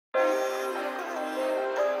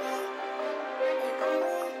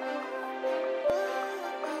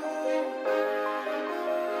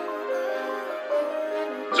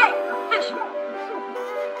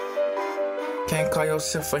call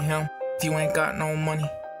yourself a him if you ain't got no money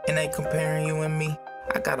and they comparing you and me.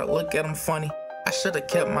 I gotta look at them funny. I should've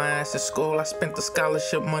kept my ass in school. I spent the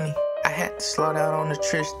scholarship money. I had to slow down on the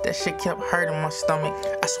trish. That shit kept hurting my stomach.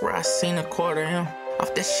 I swear I seen a quarter M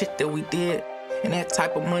off that shit that we did. And that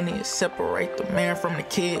type of money, it separate the man from the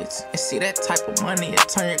kids. And see, that type of money, it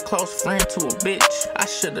turn your close friend to a bitch. I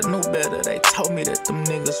shoulda knew better, they told me that them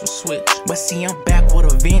niggas would switch. But see, I'm back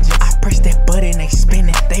with a vengeance. I press that button, they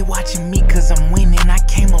spinning. They watching me cause I'm winning. I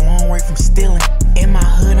came a long way from stealing. In my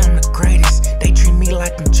hood, I'm the greatest. They treat me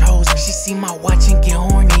like I'm chosen. She see my watch and get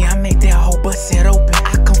horny. I make that whole bust it open.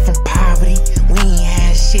 I come from poverty, we ain't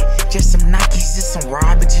had shit. Just some Nikes and some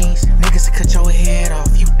Robert jeans. Niggas cut your head off,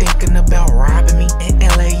 you thinking about robbing me. In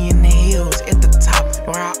LA in the hills, at the top,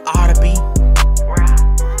 where I ought to be.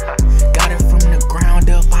 Got it from the ground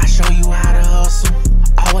up, I show you how to hustle.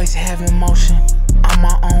 Always having motion, I'm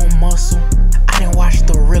my own muscle. I didn't watch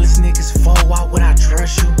the realest niggas fall out without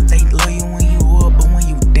trust you. They love you when you up, but when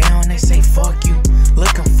you down, they say fuck you.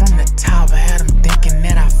 Looking from the top, I had them thinking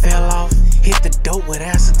that I fell off. Hit the dope with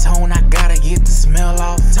acetone, I gotta get the smell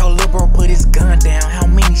off. Told Lil Bro put his gun down, how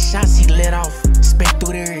many shots he let off. Spec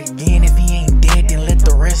through there again, if he ain't dead, then let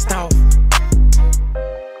the rest off.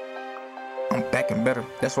 I'm back and better,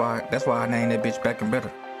 that's why I named that bitch Back and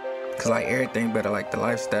Better. Cause like everything better, like the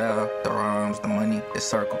lifestyle, the rhymes, the money, the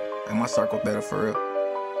circle. And my circle better for real.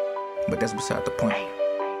 But that's beside the point.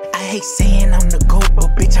 I hate saying I'm the GOAT,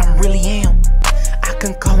 but bitch I really am. I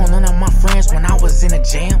couldn't call on none of my friends when I was in a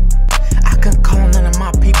jam. I couldn't call on none of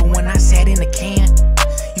my people when I sat in the can.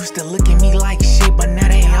 Used to look at me like shit, but now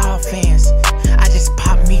they all fans. I just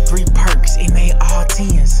popped me 3 perks and they all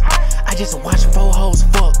 10s. I just watched 4 hoes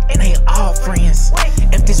fuck and they